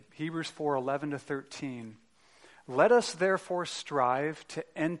Hebrews 4:11-13. Let us therefore strive to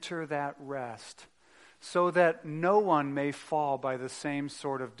enter that rest, so that no one may fall by the same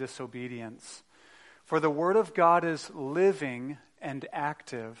sort of disobedience. For the word of God is living and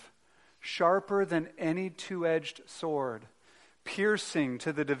active, sharper than any two-edged sword, piercing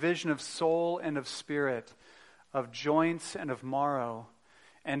to the division of soul and of spirit, of joints and of marrow,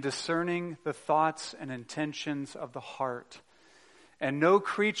 and discerning the thoughts and intentions of the heart. And no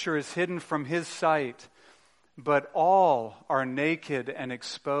creature is hidden from his sight, but all are naked and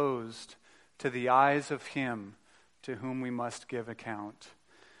exposed to the eyes of him to whom we must give account.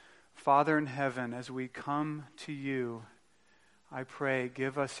 Father in heaven, as we come to you, I pray,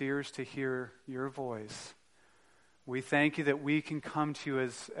 give us ears to hear your voice. We thank you that we can come to you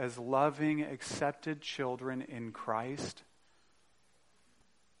as loving, accepted children in Christ.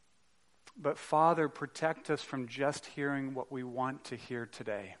 But Father, protect us from just hearing what we want to hear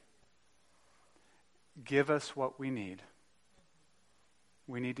today. Give us what we need.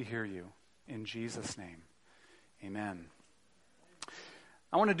 We need to hear you. In Jesus' name, amen.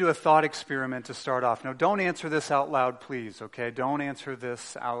 I want to do a thought experiment to start off. Now, don't answer this out loud, please, okay? Don't answer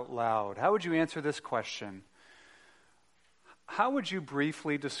this out loud. How would you answer this question? How would you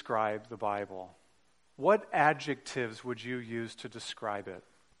briefly describe the Bible? What adjectives would you use to describe it,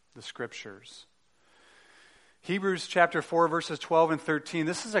 the Scriptures? Hebrews chapter 4, verses 12 and 13.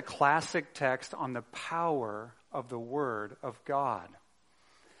 This is a classic text on the power of the Word of God.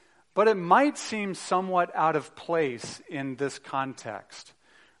 But it might seem somewhat out of place in this context,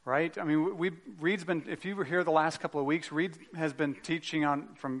 right? I mean, Reed's been, if you were here the last couple of weeks, Reed has been teaching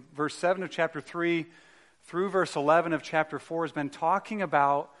on from verse 7 of chapter 3 through verse 11 of chapter 4, has been talking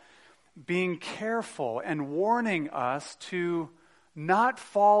about being careful and warning us to not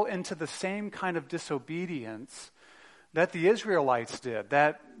fall into the same kind of disobedience that the Israelites did,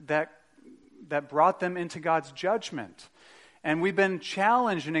 that brought them into God's judgment. And we've been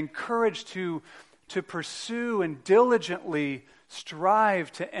challenged and encouraged to pursue and diligently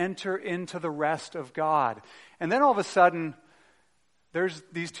strive to enter into the rest of God. And then all of a sudden, there's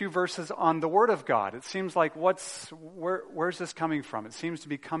these two verses on the Word of God. It seems like where's this coming from? It seems to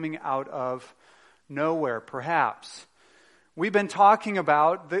be coming out of nowhere, perhaps. We've been talking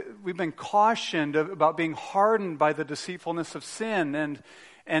about, we've been cautioned about being hardened by the deceitfulness of sin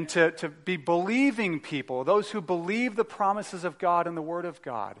and to be believing people, those who believe the promises of God and the Word of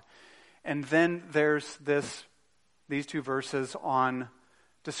God. And then there's these two verses on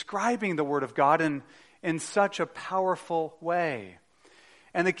describing the Word of God in such a powerful way.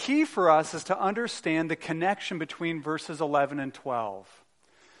 And the key for us is to understand the connection between verses 11 and 12.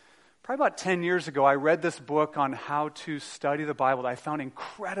 Probably about 10 years ago, I read this book on how to study the Bible that I found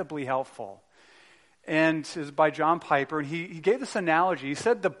incredibly helpful. And it was by John Piper, and he gave this analogy. He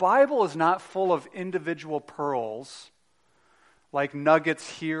said the Bible is not full of individual pearls, like nuggets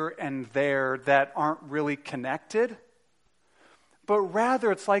here and there that aren't really connected, but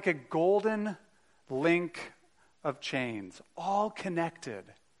rather it's like a golden link of chains, all connected.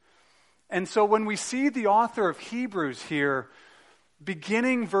 And so when we see the author of Hebrews here,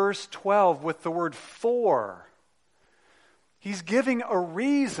 beginning verse 12 with the word for, he's giving a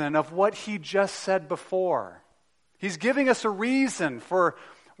reason of what he just said before. He's giving us a reason for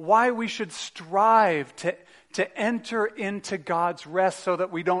why we should strive to enter into God's rest so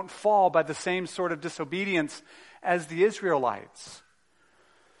that we don't fall by the same sort of disobedience as the Israelites.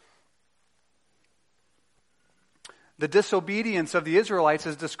 The disobedience of the Israelites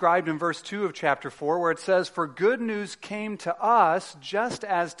is described in verse 2 of chapter 4, where it says, "For good news came to us just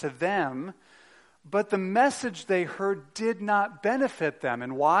as to them, but the message they heard did not benefit them."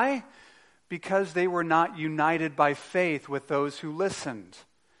 And why? Because they were not united by faith with those who listened.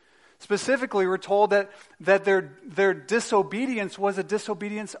 Specifically, we're told that their disobedience was a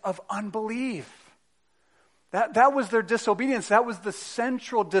disobedience of unbelief. That was their disobedience. That was the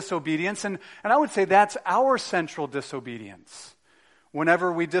central disobedience. And I would say that's our central disobedience. Whenever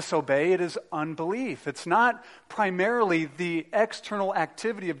we disobey, it is unbelief. It's not primarily the external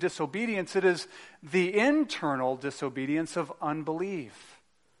activity of disobedience. It is the internal disobedience of unbelief.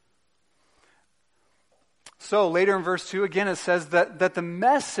 So later in verse 2, again, it says that the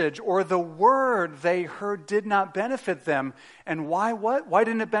message or the word they heard did not benefit them. And why? What? Why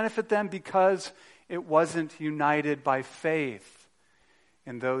didn't it benefit them? Because it wasn't united by faith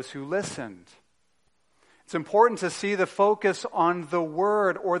in those who listened. It's important to see the focus on the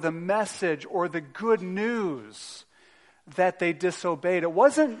word or the message or the good news that they disobeyed.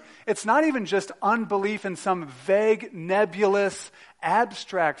 It's not even just unbelief in some vague, nebulous,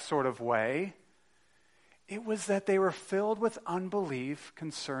 abstract sort of way. It was that they were filled with unbelief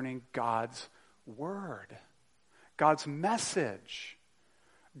concerning God's word, God's message,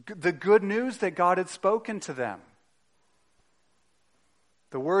 the good news that God had spoken to them.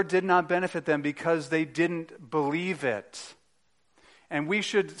 The word did not benefit them because they didn't believe it. And we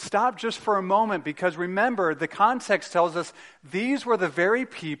should stop just for a moment, because remember, the context tells us these were the very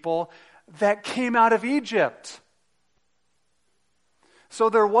people that came out of Egypt. So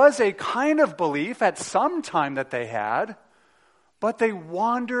there was a kind of belief at some time that they had, but they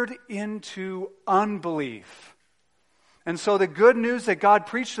wandered into unbelief. And so the good news that God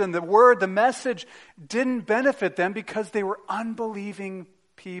preached to them, the word, the message, didn't benefit them because they were unbelieving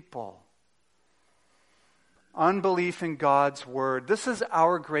people. Unbelief in God's word. This is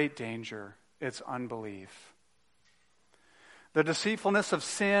our great danger. It's unbelief. The deceitfulness of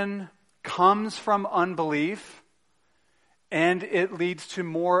sin comes from unbelief, and it leads to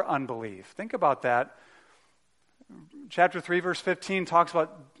more unbelief. Think about that. Chapter 3, verse 15 talks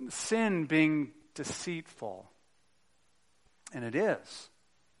about sin being deceitful. And it is.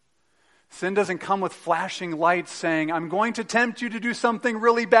 Sin doesn't come with flashing lights saying, I'm going to tempt you to do something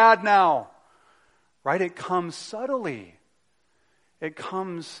really bad now. Right? It comes subtly. It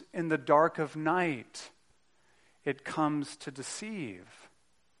comes in the dark of night. It comes to deceive.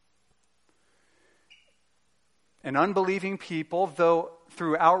 And unbelieving people, though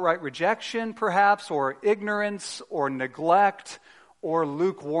through outright rejection perhaps, or ignorance, or neglect, or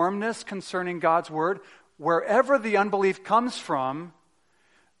lukewarmness concerning God's word, wherever the unbelief comes from,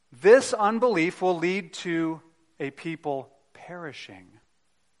 this unbelief will lead to a people perishing.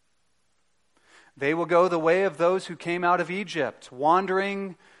 They will go the way of those who came out of Egypt, who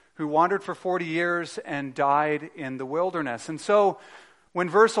wandered for 40 years and died in the wilderness. And so, when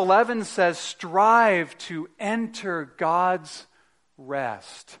verse 11 says, strive to enter God's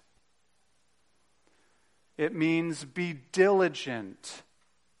rest, it means be diligent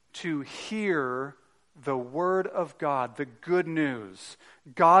to hear the word of God, the good news,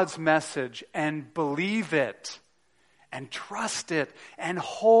 God's message, and believe it, and trust it, and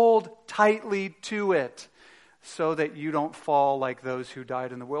hold tightly to it, so that you don't fall like those who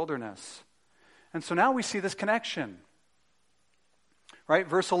died in the wilderness. And so now we see this connection. Right?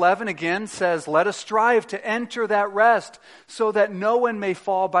 Verse 11 again says, let us strive to enter that rest so that no one may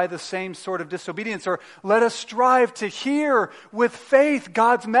fall by the same sort of disobedience. Or let us strive to hear with faith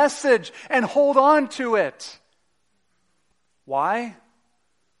God's message and hold on to it. Why?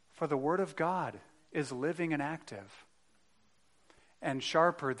 For the word of God is living and active and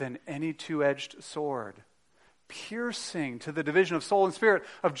sharper than any two-edged sword, piercing to the division of soul and spirit,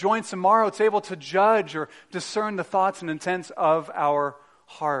 of joints and marrow. It's able to judge or discern the thoughts and intents of our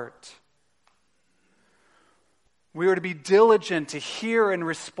heart. We are to be diligent to hear and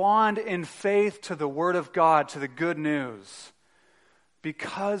respond in faith to the word of God, to the good news,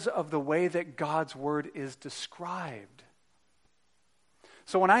 because of the way that God's word is described.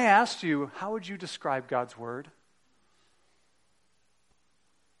 So when I asked you, how would you describe God's word?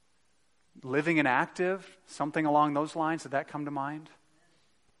 Living and active, something along those lines, did that come to mind?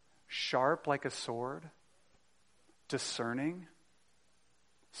 Sharp like a sword, discerning,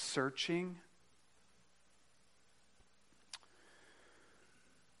 searching.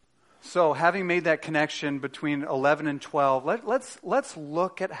 So, having made that connection between 11 and 12, let's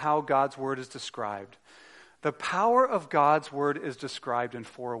look at how God's word is described. The power of God's word is described in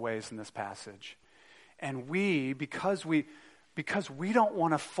 4 ways in this passage. And because we don't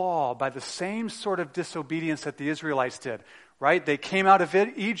want to fall by the same sort of disobedience that the Israelites did, right? They came out of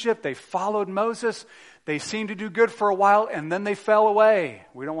Egypt, they followed Moses, they seemed to do good for a while, and then they fell away.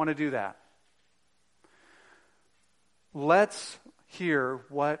 We don't want to do that. Let's hear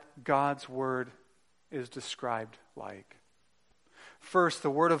what God's word is described like. First, the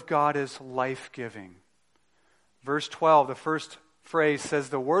word of God is life-giving. Verse 12, the first phrase says,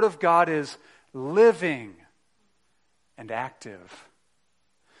 the word of God is living and active.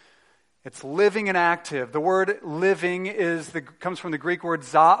 It's living and active. The word living comes from the Greek word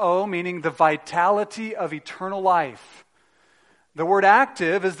zao, meaning the vitality of eternal life. The word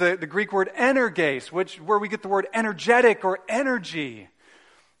active is the Greek word energes, where we get the word energetic or energy.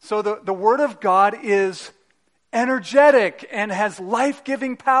 So the word of God is energetic and has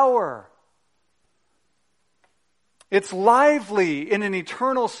life-giving power. It's lively in an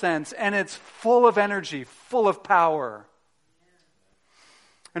eternal sense, and it's full of energy, full of power.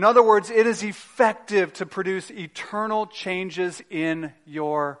 In other words, it is effective to produce eternal changes in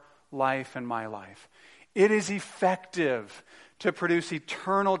your life and my life. It is effective to produce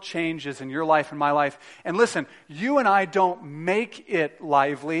eternal changes in your life and my life. And listen, you and I don't make it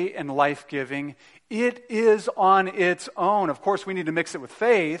lively and life-giving. It is on its own. Of course, we need to mix it with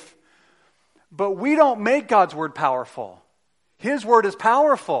faith, but we don't make God's word powerful. His word is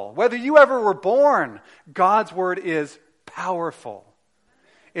powerful. Whether you ever were born, God's word is powerful.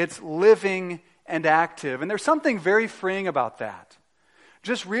 It's living and active. And there's something very freeing about that.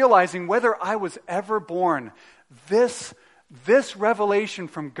 Just realizing whether I was ever born, this revelation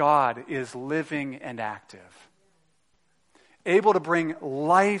from God is living and active. Able to bring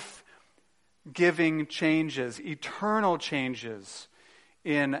life-giving changes, eternal changes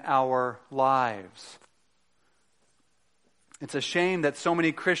in our lives. It's a shame that so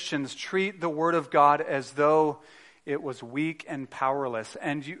many Christians treat the Word of God as though it was weak and powerless.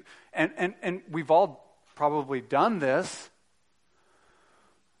 And we've all probably done this.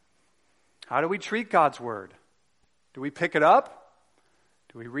 How do we treat God's Word? Do we pick it up?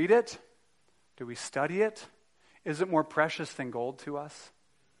 Do we read it? Do we study it? Is it more precious than gold to us?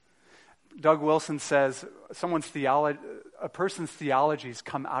 Doug Wilson says a person's theologies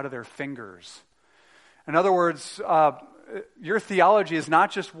come out of their fingers. In other words, your theology is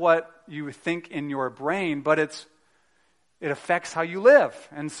not just what you think in your brain, but it affects how you live.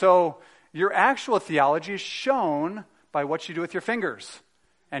 And so your actual theology is shown by what you do with your fingers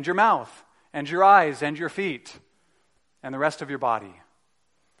and your mouth and your eyes and your feet and the rest of your body.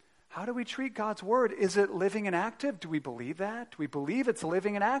 How do we treat God's word? Is it living and active? Do we believe that? Do we believe it's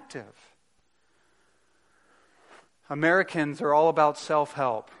living and active? Americans are all about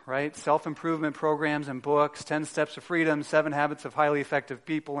self-help, right? Self-improvement programs and books, 10 Steps to Freedom, 7 Habits of Highly Effective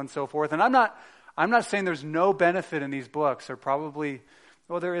People, and so forth. And I'm not saying there's no benefit in these books.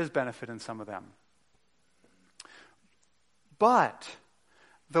 There is benefit in some of them. But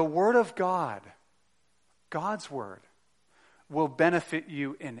the Word of God, God's Word, will benefit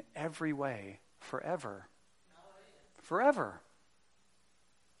you in every way forever. Forever.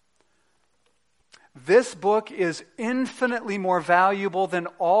 This book is infinitely more valuable than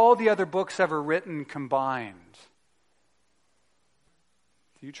all the other books ever written combined.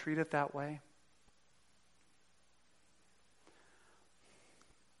 Do you treat it that way?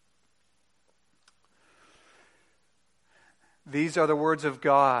 These are the words of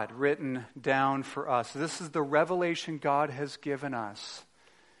God written down for us. This is the revelation God has given us.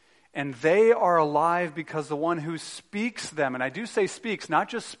 And they are alive because the one who speaks them, and I do say speaks, not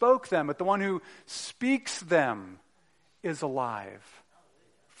just spoke them, but the one who speaks them is alive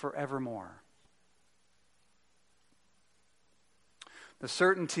forevermore. The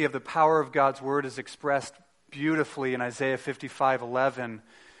certainty of the power of God's word is expressed beautifully in Isaiah 55:11,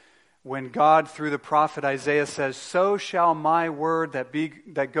 when God, through the prophet Isaiah, says, "So shall my word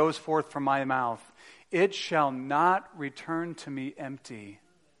that goes forth from my mouth, it shall not return to me empty,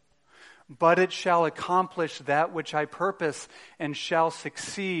 but it shall accomplish that which I purpose and shall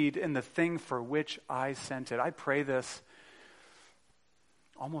succeed in the thing for which I sent it." I pray this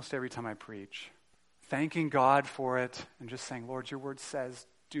almost every time I preach, thanking God for it and just saying, "Lord, your word says,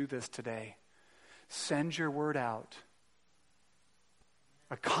 do this today. Send your word out.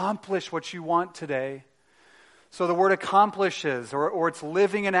 Accomplish what you want today." So the word accomplishes, or it's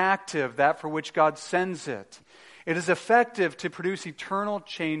living and active, that for which God sends it. It is effective to produce eternal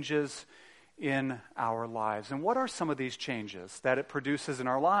changes in our lives. And what are some of these changes that it produces in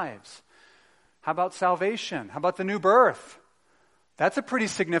our lives? How about salvation? How about the new birth? That's a pretty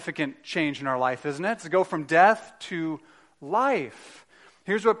significant change in our life, isn't it? To go from death to life.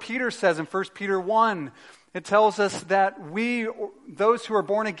 Here's what Peter says in 1 Peter 1. It tells us that we, those who are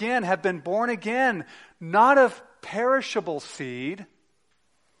born again, have been born again, not of perishable seed,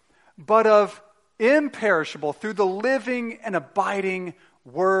 but of imperishable, through the living and abiding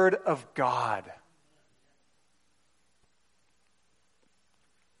Word of God.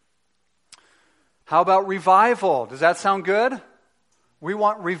 How about revival? Does that sound good? We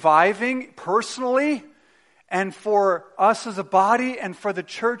want reviving personally, and for us as a body, and for the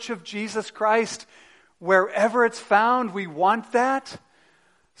church of Jesus Christ, wherever it's found, we want that.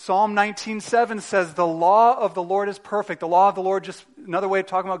 Psalm 19:7 says, "The law of the Lord is perfect." The law of the Lord, just another way of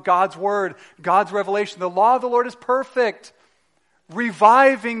talking about God's word, God's revelation. The law of the Lord is perfect,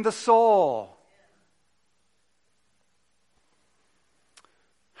 reviving the soul.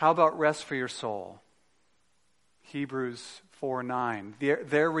 How about rest for your soul? Hebrews 4:9.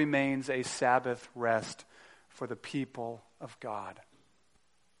 There remains a Sabbath rest for the people of God.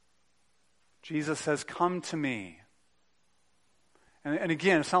 Jesus says, "Come to me." And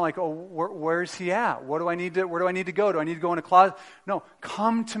again, it's not like, "Oh, where's he at? Where do I need to go? Do I need to go in a closet?" No,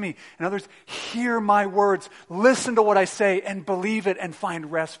 come to me. In other words, hear my words, listen to what I say, and believe it, and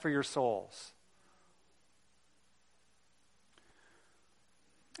find rest for your souls.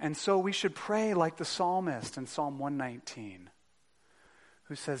 And so we should pray like the psalmist in Psalm 119,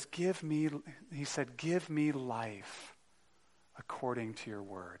 who says, give me life according to your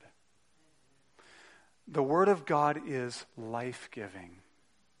word. The word of God is life-giving.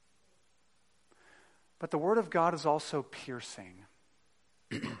 But the word of God is also piercing.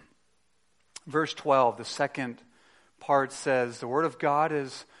 Verse 12, the second part says, the word of God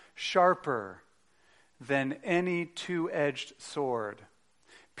is sharper than any two-edged sword,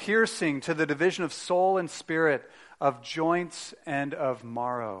 piercing to the division of soul and spirit, of joints and of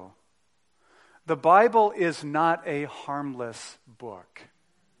marrow. The Bible is not a harmless book.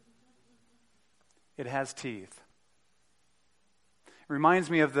 It has teeth. It reminds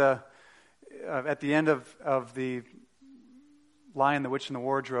me of at the end of the Lion, the Witch, and the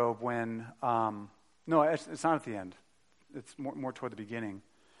Wardrobe when, no, it's not at the end. It's more toward the beginning.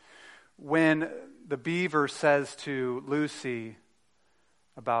 When the beaver says to Lucy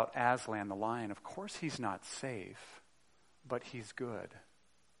about Aslan, the lion, of course he's not safe, but he's good.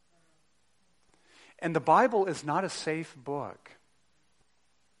 And the Bible is not a safe book,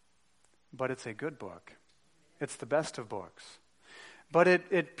 but it's a good book. It's the best of books. But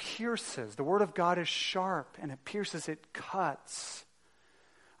it pierces. The Word of God is sharp, and it pierces, it cuts.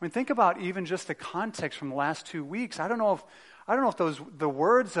 I mean, think about even just the context from the last 2 weeks. I don't know if the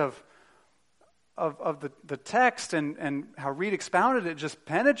words of the text and how Reed expounded it just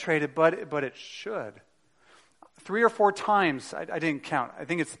penetrated, but it should. 3 or 4 times, I didn't count. I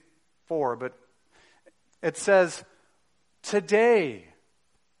think it's 4, but it says, today,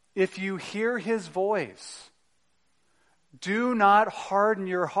 if you hear his voice, do not harden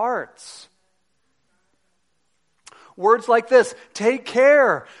your hearts. Words like this, take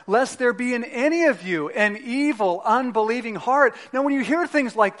care lest there be in any of you an evil, unbelieving heart. Now, when you hear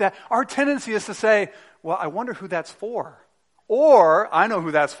things like that, our tendency is to say, well, I wonder who that's for. Or, I know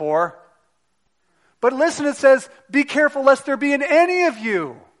who that's for. But listen, it says, be careful lest there be in any of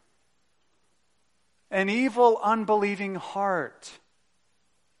you an evil, unbelieving heart.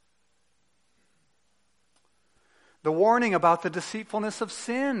 The warning about the deceitfulness of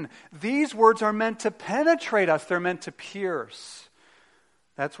sin. These words are meant to penetrate us. They're meant to pierce.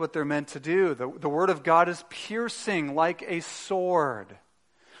 That's what they're meant to do. The Word of God is piercing like a sword.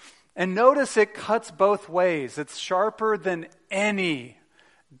 And notice it cuts both ways. It's sharper than any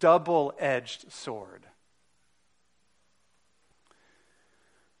double-edged sword.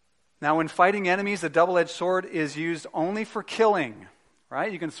 Now, when fighting enemies, a double-edged sword is used only for killing.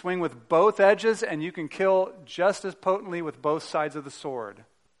 Right? You can swing with both edges and you can kill just as potently with both sides of the sword.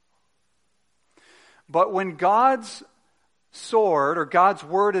 But when God's sword or God's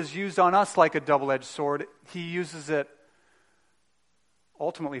word is used on us like a double-edged sword, he uses it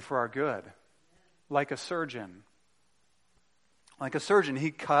ultimately for our good, like a surgeon. Like a surgeon,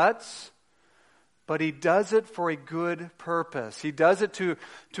 he cuts, but he does it for a good purpose. He does it to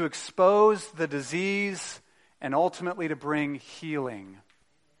expose the disease and ultimately to bring healing.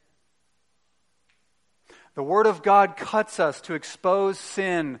 The Word of God cuts us to expose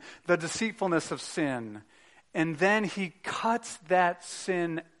sin, the deceitfulness of sin, and then he cuts that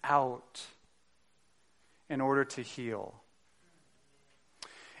sin out in order to heal.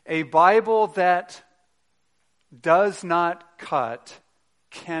 A Bible that does not cut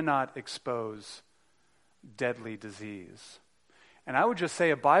cannot expose deadly disease. And I would just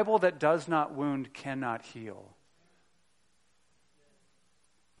say a Bible that does not wound cannot heal.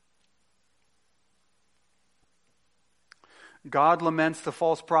 God laments the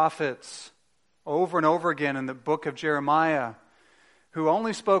false prophets over and over again in the book of Jeremiah, who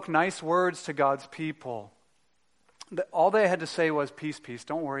only spoke nice words to God's people. All they had to say was, peace, peace,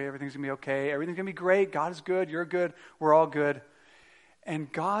 don't worry, everything's going to be okay, everything's going to be great, God is good, you're good, we're all good.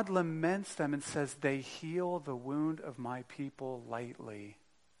 And God laments them and says, they heal the wound of my people lightly.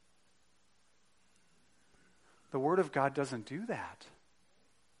 The Word of God doesn't do that.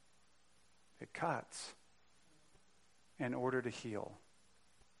 It cuts in order to heal.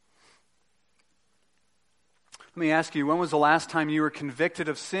 Let me ask you, when was the last time you were convicted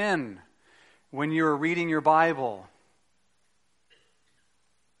of sin when you were reading your Bible?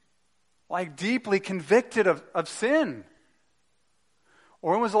 Like deeply convicted of sin.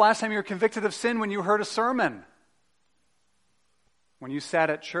 Or when was the last time you were convicted of sin when you heard a sermon? When you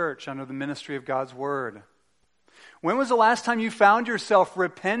sat at church under the ministry of God's Word? When was the last time you found yourself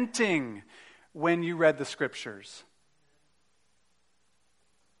repenting when you read the Scriptures?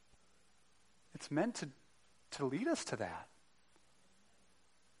 It's meant to lead us to that.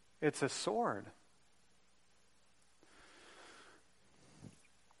 It's a sword.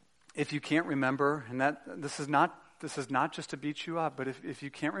 If you can't remember, and this is not this is not just to beat you up, but if you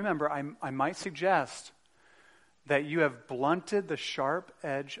can't remember, I might suggest that you have blunted the sharp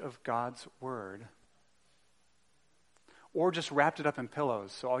edge of God's word, or just wrapped it up in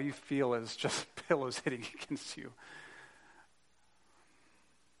pillows, so all you feel is just pillows hitting against you.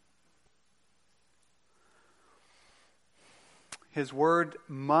 His word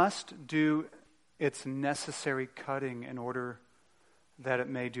must do its necessary cutting in order that it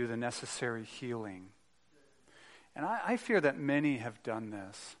may do the necessary healing. And I fear that many have done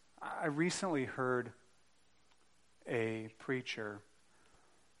this. I recently heard a preacher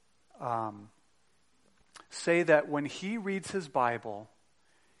say that when he reads his Bible,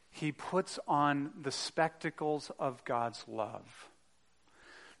 he puts on the spectacles of God's love.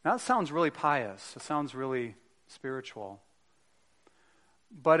 Now, that sounds really pious. It sounds really spiritual.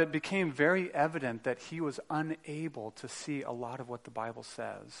 But it became very evident that he was unable to see a lot of what the Bible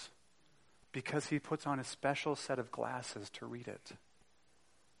says because he puts on a special set of glasses to read it.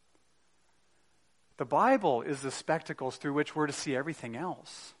 The Bible is the spectacles through which we're to see everything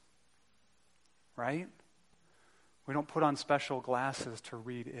else, right? We don't put on special glasses to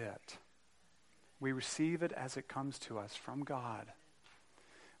read it. We receive it as it comes to us from God,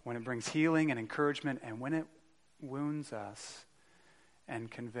 when it brings healing and encouragement, and when it wounds us and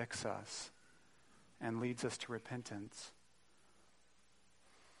convicts us and leads us to repentance.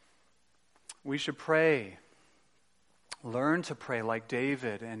 We should pray, learn to pray like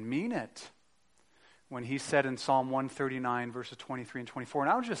David and mean it when he said in Psalm 139, verses 23 and 24.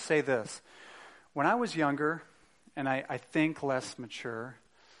 And I'll just say this. When I was younger, and I think less mature,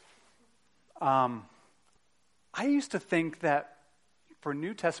 I used to think that for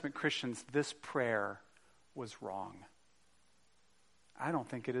New Testament Christians, this prayer was wrong. I don't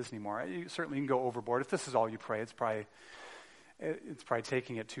think it is anymore. You certainly can go overboard. If this is all you pray, it's probably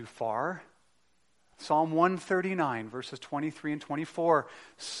taking it too far. Psalm 139, verses 23 and 24.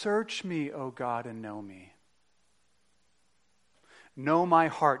 Search me, O God, and know me. Know my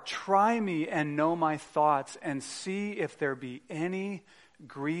heart. Try me and know my thoughts, and see if there be any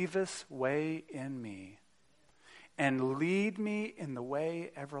grievous way in me, and lead me in the way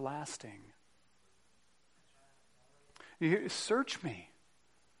everlasting. Search me.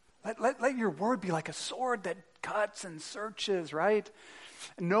 Let your word be like a sword that cuts and searches, right?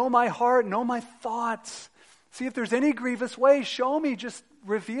 Know my heart, know my thoughts. See if there's any grievous way, show me, just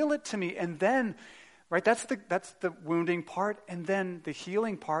reveal it to me. And then, right, that's the wounding part, and then the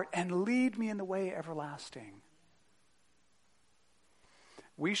healing part, and lead me in the way everlasting.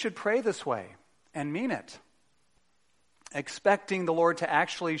 We should pray this way and mean it, expecting the Lord to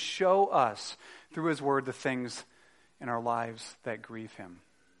actually show us through his word the things in our lives that grieve him.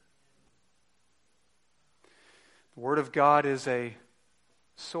 The word of God is a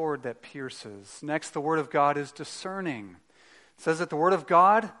sword that pierces. Next, the word of God is discerning. It says that the word of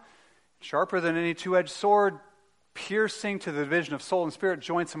God, sharper than any two-edged sword, piercing to the division of soul and spirit,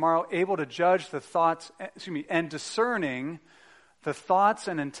 joints and marrow, able to judge the thoughts, and discerning the thoughts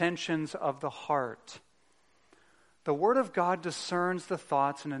and intentions of the heart. The word of God discerns the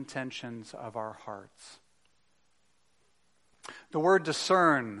thoughts and intentions of our hearts. The word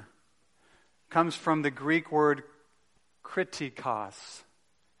discern comes from the Greek word kritikos.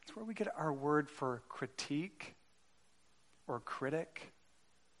 It's where we get our word for critique or critic.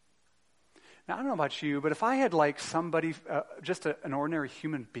 Now, I don't know about you, but if I had like somebody, just an ordinary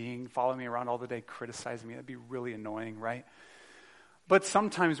human being following me around all the day criticizing me, that'd be really annoying, right? But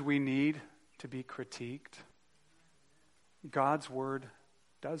sometimes we need to be critiqued. God's word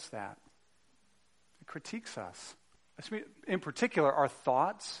does that. It critiques us. In particular, our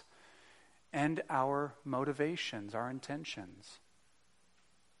thoughts and our motivations, our intentions.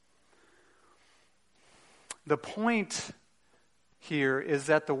 The point here is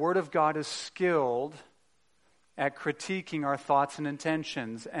that the Word of God is skilled at critiquing our thoughts and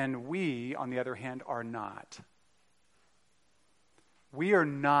intentions, and we, on the other hand, are not. We are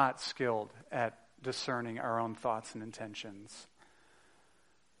not skilled at discerning our own thoughts and intentions.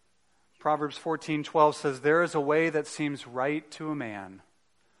 Proverbs 14:12 says, "There is a way that seems right to a man,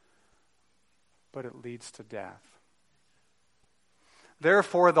 but it leads to death."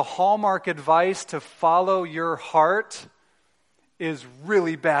 Therefore, the hallmark advice to follow your heart is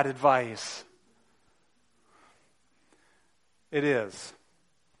really bad advice. It is.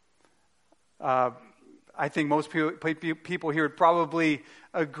 I think most people here would probably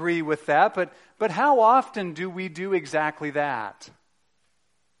agree with that, but how often do we do exactly that?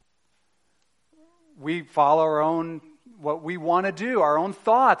 We follow our own, what we want to do, our own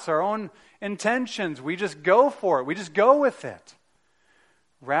thoughts, our own intentions. We just go for it. We just go with it.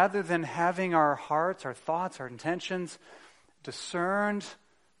 rather than having our hearts, our thoughts, our intentions discerned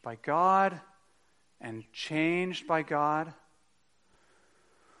by God and changed by God.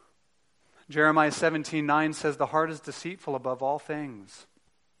 Jeremiah 17:9 says, the heart is deceitful above all things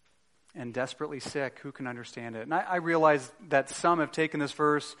and desperately sick. Who can understand it? And I realize that some have taken this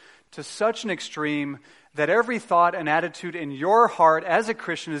verse to such an extreme that every thought and attitude in your heart as a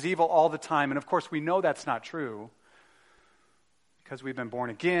Christian is evil all the time. And of course, we know that's not true because we've been born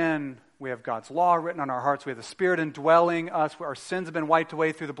again. We have God's law written on our hearts. We have the Spirit indwelling us. Our sins have been wiped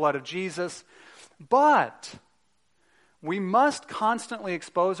away through the blood of Jesus. But we must constantly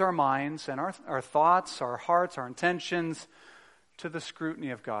expose our minds and our thoughts, our hearts, our intentions to the scrutiny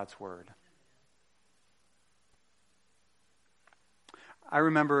of God's Word. I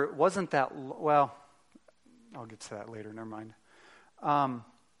remember, it wasn't that, well, I'll get to that later, never mind.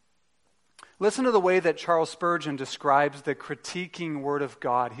 Listen to the way that Charles Spurgeon describes the critiquing Word of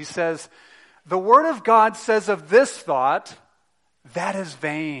God. He says, the Word of God says of this thought, that is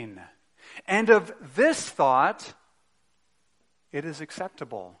vain. And of this thought, it is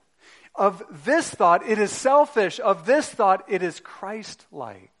acceptable. Of this thought, it is selfish. Of this thought, it is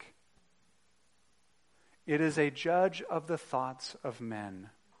Christ-like. It is a judge of the thoughts of men.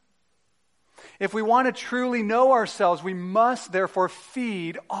 If we want to truly know ourselves, we must therefore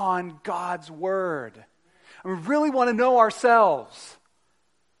feed on God's Word. And we really want to know ourselves.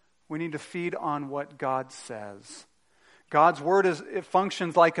 We need to feed on what God says. God's Word it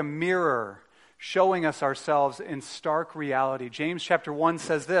functions like a mirror, showing us ourselves in stark reality. James chapter 1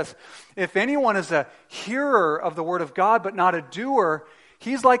 says this, if anyone is a hearer of the Word of God but not a doer,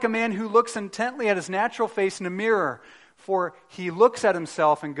 he's like a man who looks intently at his natural face in a mirror. For he looks at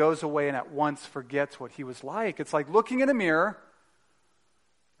himself and goes away and at once forgets what he was like. It's like looking in a mirror,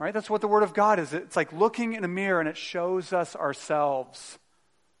 right? That's what the Word of God is. It's like looking in a mirror and it shows us ourselves.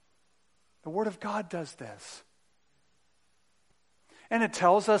 The Word of God does this. And it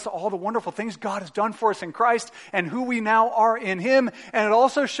tells us all the wonderful things God has done for us in Christ and who we now are in Him. And it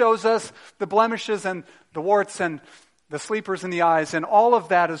also shows us the blemishes and the warts and the sleepers in the eyes and all of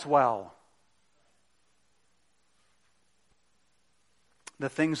that as well. The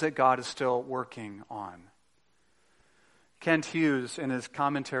things that God is still working on. Kent Hughes, in his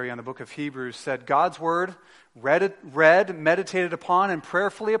commentary on the book of Hebrews, said, God's Word, read, meditated upon, and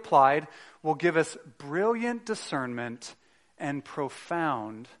prayerfully applied, will give us brilliant discernment and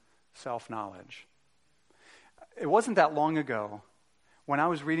profound self-knowledge. It wasn't that long ago when I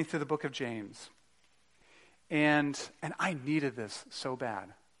was reading through the book of James, and I needed this so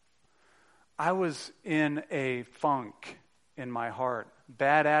bad. I was in a funk in my heart,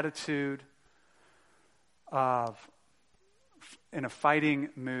 bad attitude, in a fighting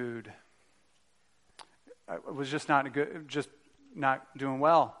mood. I was just not doing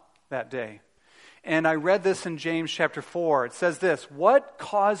well that day. And I read this in James chapter 4. It says this, what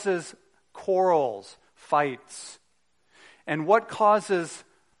causes quarrels, fights? And what causes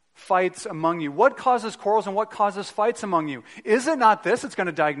fights among you? What causes quarrels and what causes fights among you? Is it not this? It's going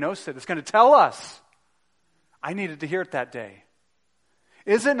to diagnose it. It's going to tell us. I needed to hear it that day.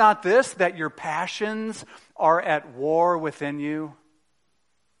 Is it not this, that your passions are at war within you?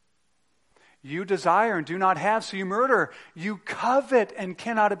 You desire and do not have, so you murder. You covet and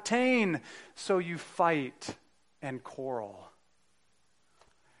cannot obtain, so you fight and quarrel.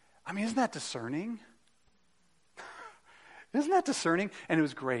 I mean, isn't that discerning? Isn't that discerning? And it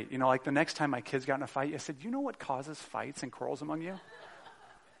was great. You know, like the next time my kids got in a fight, I said, you know what causes fights and quarrels among you?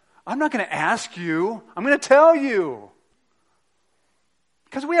 I'm not going to ask you. I'm going to tell you.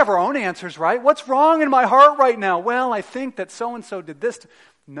 Because we have our own answers, right? What's wrong in my heart right now? Well, I think that so-and-so did this.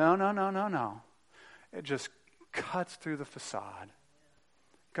 No. It just cuts through the facade.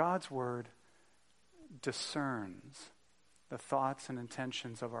 God's Word discerns the thoughts and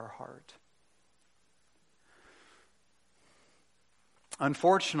intentions of our heart.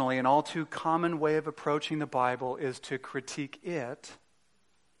 Unfortunately, an all too common way of approaching the Bible is to critique it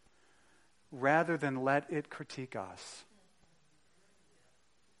rather than let it critique us.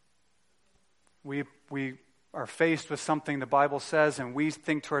 We are faced with something the Bible says, and we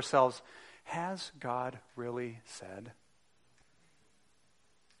think to ourselves, has God really said?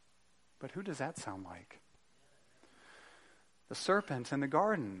 But who does that sound like? The serpent in the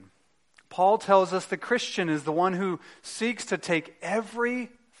garden. Paul tells us the Christian is the one who seeks to take every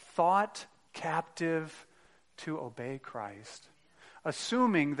thought captive to obey Christ,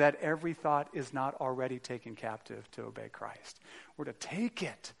 assuming that every thought is not already taken captive to obey Christ. We're to take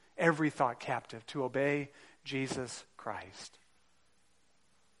it, every thought captive, to obey Jesus Christ.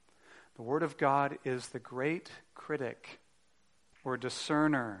 The Word of God is the great critic or a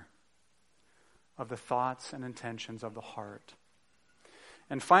discerner of the thoughts and intentions of the heart.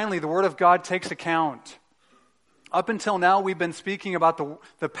 And finally, the Word of God takes account. Up until now, we've been speaking about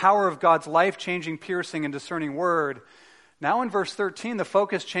the power of God's life-changing, piercing, and discerning Word. Now in verse 13, the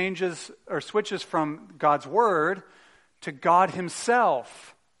focus changes or switches from God's Word to God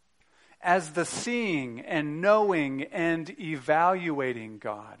Himself as the seeing and knowing and evaluating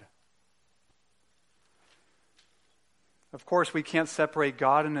God. Of course, we can't separate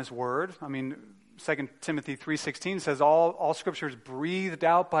God and His Word. I mean, 2 Timothy 3:16 says all Scripture is breathed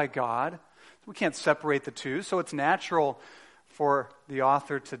out by God. We can't separate the two, so it's natural for the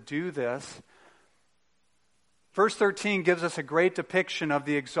author to do this. Verse 13 gives us a great depiction of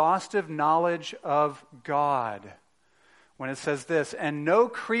the exhaustive knowledge of God when it says this, "And no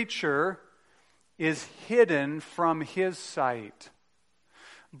creature is hidden from His sight,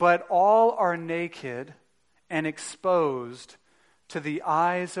 but all are naked and exposed to the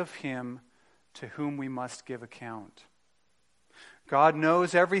eyes of Him to whom we must give account." God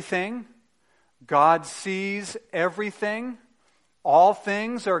knows everything. God sees everything. All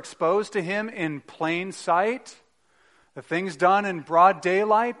things are exposed to Him in plain sight. The things done in broad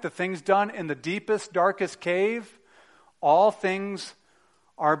daylight, the things done in the deepest, darkest cave, all things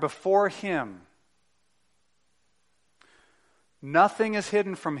are before Him. Nothing is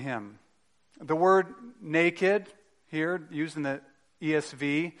hidden from Him. The word naked here, used in the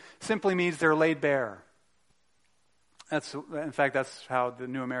ESV, simply means they're laid bare. In fact, that's how the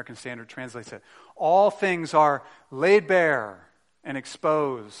New American Standard translates it. All things are laid bare and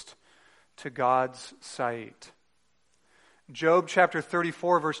exposed to God's sight. Job chapter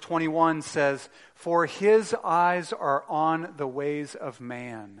 34, verse 21 says, "For His eyes are on the ways of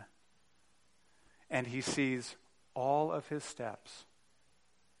man, and He sees all of his steps."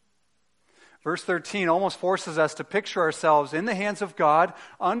 Verse 13 almost forces us to picture ourselves in the hands of God,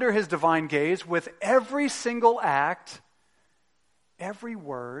 under His divine gaze, with every single act, every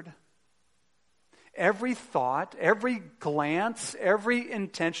word, every thought, every glance, every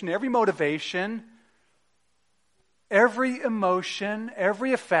intention, every motivation, every emotion,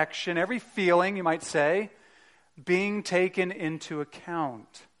 every affection, every feeling, you might say, being taken into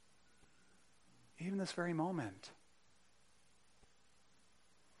account. Even this very moment.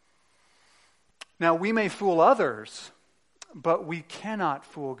 Now, we may fool others, but we cannot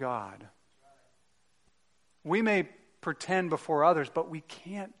fool God. We may pretend before others, but we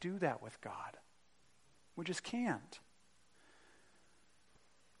can't do that with God. We just can't.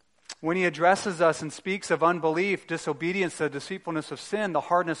 When He addresses us and speaks of unbelief, disobedience, the deceitfulness of sin, the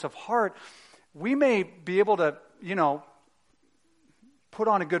hardness of heart, we may be able to, put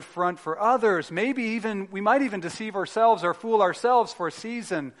on a good front for others. We might even deceive ourselves or fool ourselves for a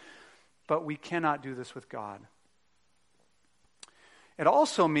season. But we cannot do this with God. It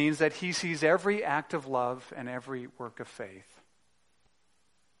also means that He sees every act of love and every work of faith.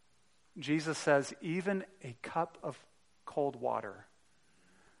 Jesus says, even a cup of cold water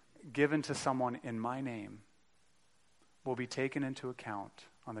given to someone in my name will be taken into account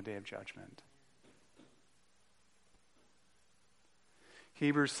on the day of judgment.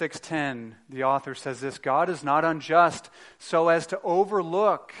 Hebrews 6:10, the author says this, "God is not unjust so as to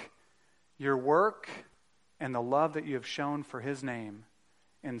overlook your work and the love that you have shown for His name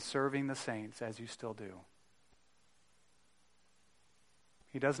in serving the saints as you still do."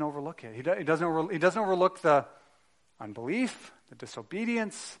 He doesn't overlook it. He doesn't overlook the unbelief, the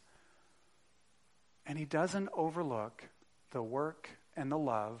disobedience, and He doesn't overlook the work and the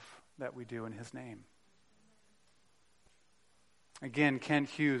love that we do in His name. Again, Kent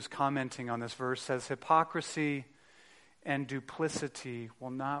Hughes, commenting on this verse, says, "Hypocrisy and duplicity will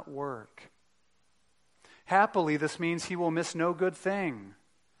not work. Happily, this means he will miss no good thing.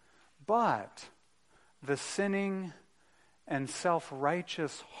 But the sinning and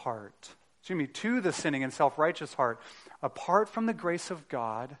self-righteous heart, to the sinning and self-righteous heart, apart from the grace of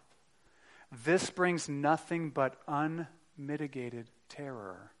God, this brings nothing but unmitigated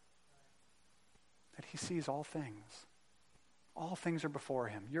terror." That He sees all things. All things are before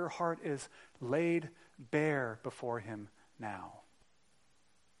Him. Your heart is laid bare before Him now.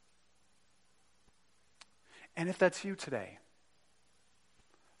 And if that's you today,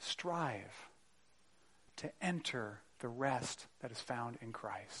 strive to enter the rest that is found in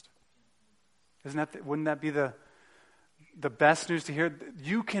Christ. Wouldn't that be the best news to hear?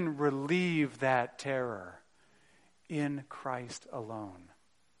 You can relieve that terror in Christ alone.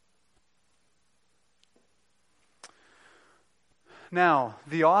 Now,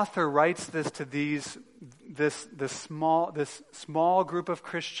 the author writes this to this small group of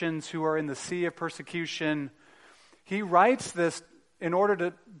Christians who are in the sea of persecution. He writes this in order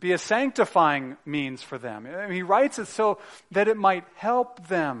to be a sanctifying means for them. I mean, he writes it so that it might help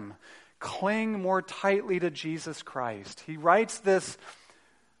them cling more tightly to Jesus Christ. He writes this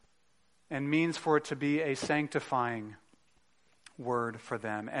and means for it to be a sanctifying word for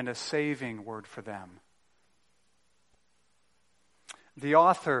them and a saving word for them. The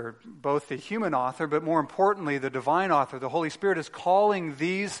author, both the human author, but more importantly, the divine author, the Holy Spirit, is calling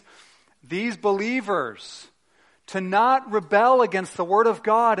these believers to not rebel against the Word of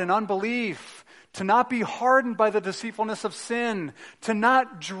God in unbelief, to not be hardened by the deceitfulness of sin, to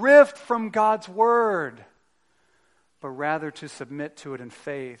not drift from God's Word, but rather to submit to it in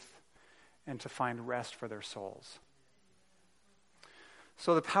faith and to find rest for their souls.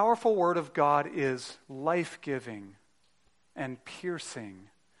 So the powerful Word of God is life-giving and piercing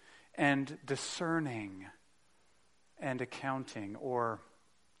and discerning and accounting or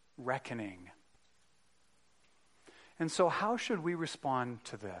reckoning. And so how should we respond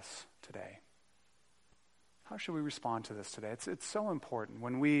to this today? How should we respond to this today? It's so important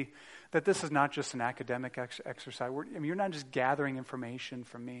that this is not just an academic exercise. You're not just gathering information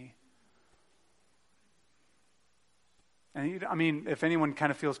from me. And if anyone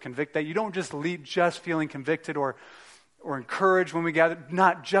kind of feels convicted, that you don't just leave just feeling convicted or encouraged when we gather,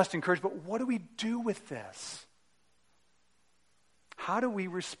 not just encouraged, but what do we do with this? How do we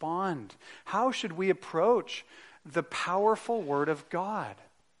respond? How should we approach the powerful Word of God?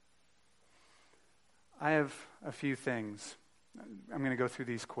 I have a few things. I'm going to go through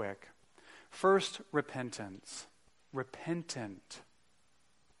these quick. First, repentance. Repentant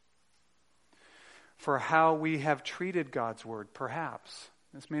for how we have treated God's Word, perhaps.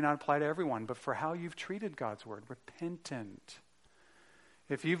 This may not apply to everyone, but for how you've treated God's Word. Repentant.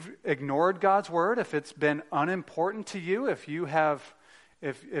 If you've ignored God's Word, if it's been unimportant to you, if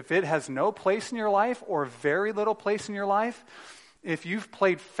it has no place in your life or very little place in your life, if you've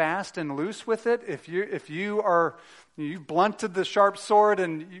played fast and loose with it, if you've blunted the sharp sword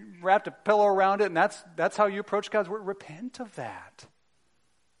and you wrapped a pillow around it, and that's how you approach God's Word, repent of that.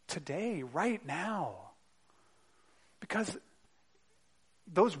 Today, right now. Because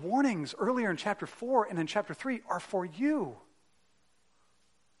those warnings earlier in chapter 4 and in chapter 3 are for you.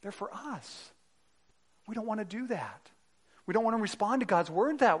 They're for us. We don't want to do that. We don't want to respond to God's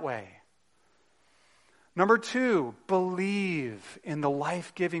Word that way. Number 2, believe in the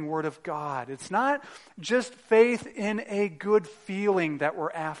life-giving Word of God. It's not just faith in a good feeling that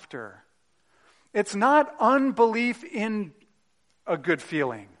we're after. It's not unbelief in a good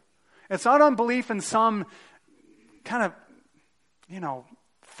feeling. It's not unbelief in some kind of,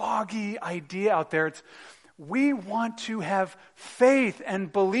 foggy idea out there. We want to have faith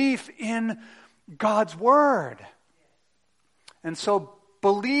and belief in God's Word. And so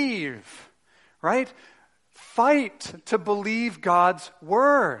believe, right? Fight to believe God's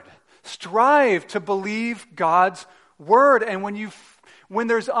Word. Strive to believe God's Word. And when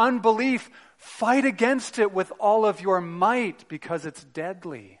there's unbelief, fight against it with all of your might because it's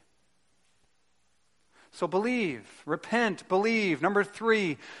deadly. So believe, repent, believe. Number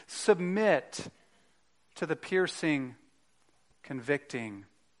 3, submit to the piercing, convicting,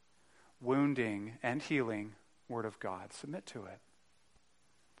 wounding, and healing Word of God. Submit to it.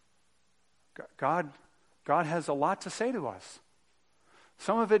 God has a lot to say to us.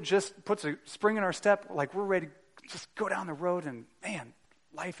 Some of it just puts a spring in our step, like we're ready to just go down the road and, man,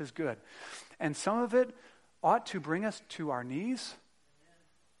 life is good. And some of it ought to bring us to our knees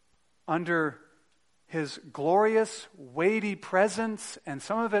under His glorious, weighty presence, and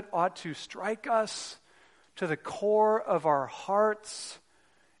some of it ought to strike us to the core of our hearts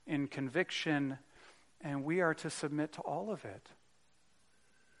in conviction, and we are to submit to all of it.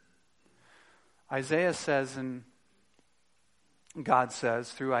 Isaiah says, and God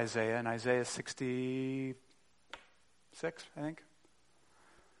says through Isaiah, in Isaiah 66, I think,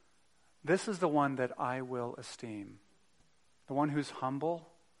 this is the one that I will esteem, the one who's humble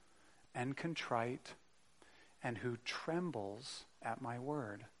and contrite and who trembles at my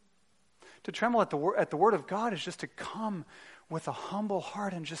word. To tremble at the word of God is just to come with a humble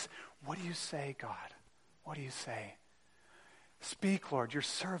heart and just, what do you say, God? What do you say? Speak, Lord, your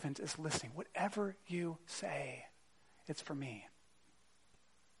servant is listening. Whatever you say, it's for me.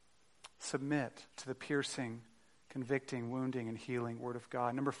 Submit to the piercing, convicting, wounding, and healing Word of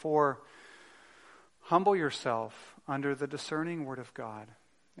God. Number 4, humble yourself under the discerning Word of God.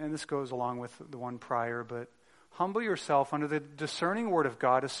 And this goes along with the one prior, but humble yourself under the discerning Word of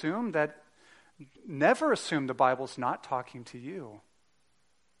God. Never assume the Bible's not talking to you.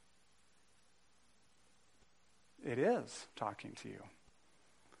 It is talking to you.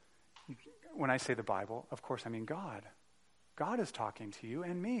 When I say the Bible, of course I mean God. God is talking to you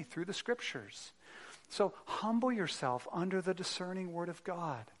and me through the Scriptures. So humble yourself under the discerning word of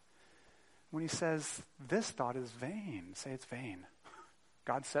God. When he says, this thought is vain, say it's vain.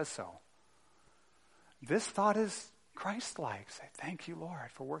 God says so. This thought is Christ-like. Say, thank you, Lord,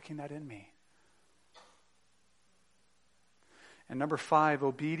 for working that in me. And number 5,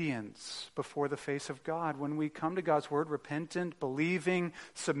 obedience before the face of God. When we come to God's word, repentant, believing,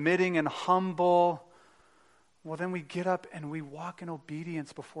 submitting, and humble, well, then we get up and we walk in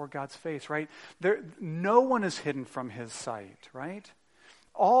obedience before God's face, right? No one is hidden from his sight, right?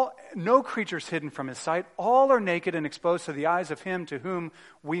 No creature's hidden from his sight. All are naked and exposed to the eyes of him to whom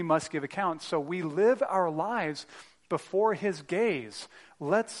we must give account. So we live our lives before his gaze.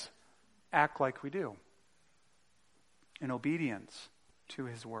 Let's act like we do in obedience to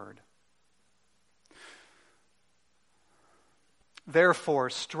his word. Therefore,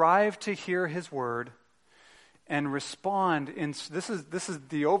 strive to hear his word and respond in, this is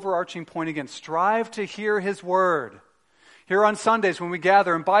the overarching point again. Strive to hear his word. Here on Sundays when we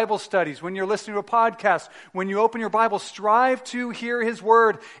gather in Bible studies, when you're listening to a podcast, when you open your Bible, strive to hear his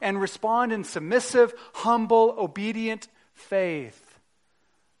word and respond in submissive, humble, obedient faith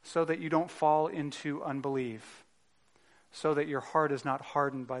so that you don't fall into unbelief, so that your heart is not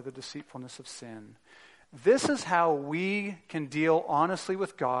hardened by the deceitfulness of sin. This is how we can deal honestly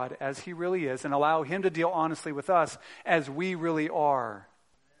with God as he really is and allow him to deal honestly with us as we really are.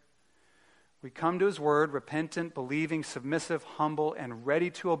 We come to his word, repentant, believing, submissive, humble, and ready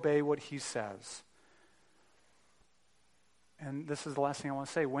to obey what he says. And this is the last thing I want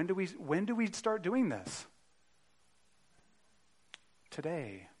to say. When do we start doing this?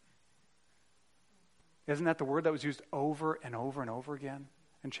 Today. Isn't that the word that was used over and over and over again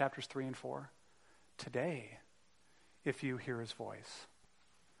in chapters 3 and 4? Today, if you hear his voice,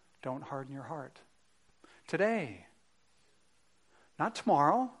 don't harden your heart. Today. Not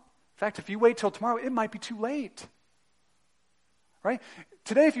tomorrow. In fact, if you wait till tomorrow, it might be too late. Right?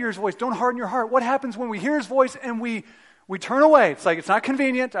 Today, if you hear his voice, don't harden your heart. What happens when we hear his voice and we turn away? It's like, it's not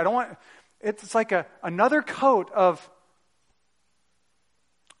convenient. I don't want, it's like another coat of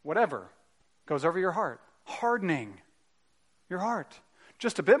whatever goes over your heart. Hardening your heart.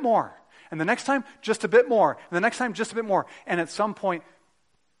 Just a bit more. And the next time, just a bit more. And the next time, just a bit more. And at some point,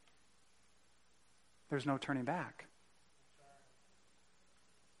 there's no turning back.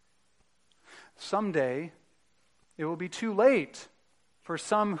 Someday, it will be too late for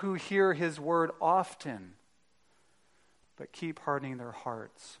some who hear his word often, but keep hardening their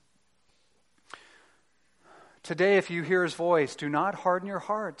hearts. Today, if you hear his voice, do not harden your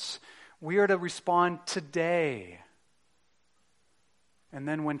hearts. We are to respond today. And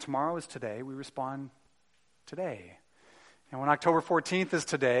then when tomorrow is today, we respond today. And when October 14th is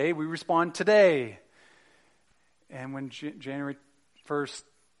today, we respond today. And when January 1st,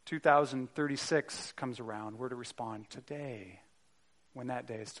 2036 comes around, we're to respond today, when that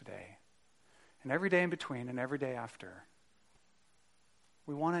day is today. And every day in between and every day after.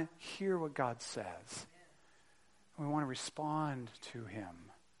 We want to hear what God says. We want to respond to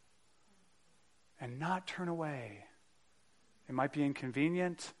him and not turn away. It might be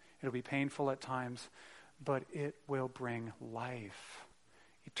inconvenient, it'll be painful at times, but it will bring life.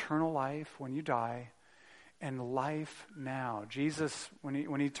 Eternal life when you die, and life now. Jesus,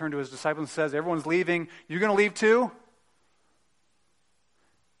 when he turned to his disciples and says, everyone's leaving, you're going to leave too?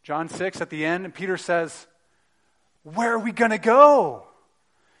 John 6 at the end, and Peter says, where are we going to go?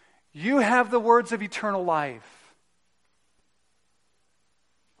 You have the words of eternal life.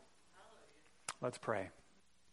 Let's pray.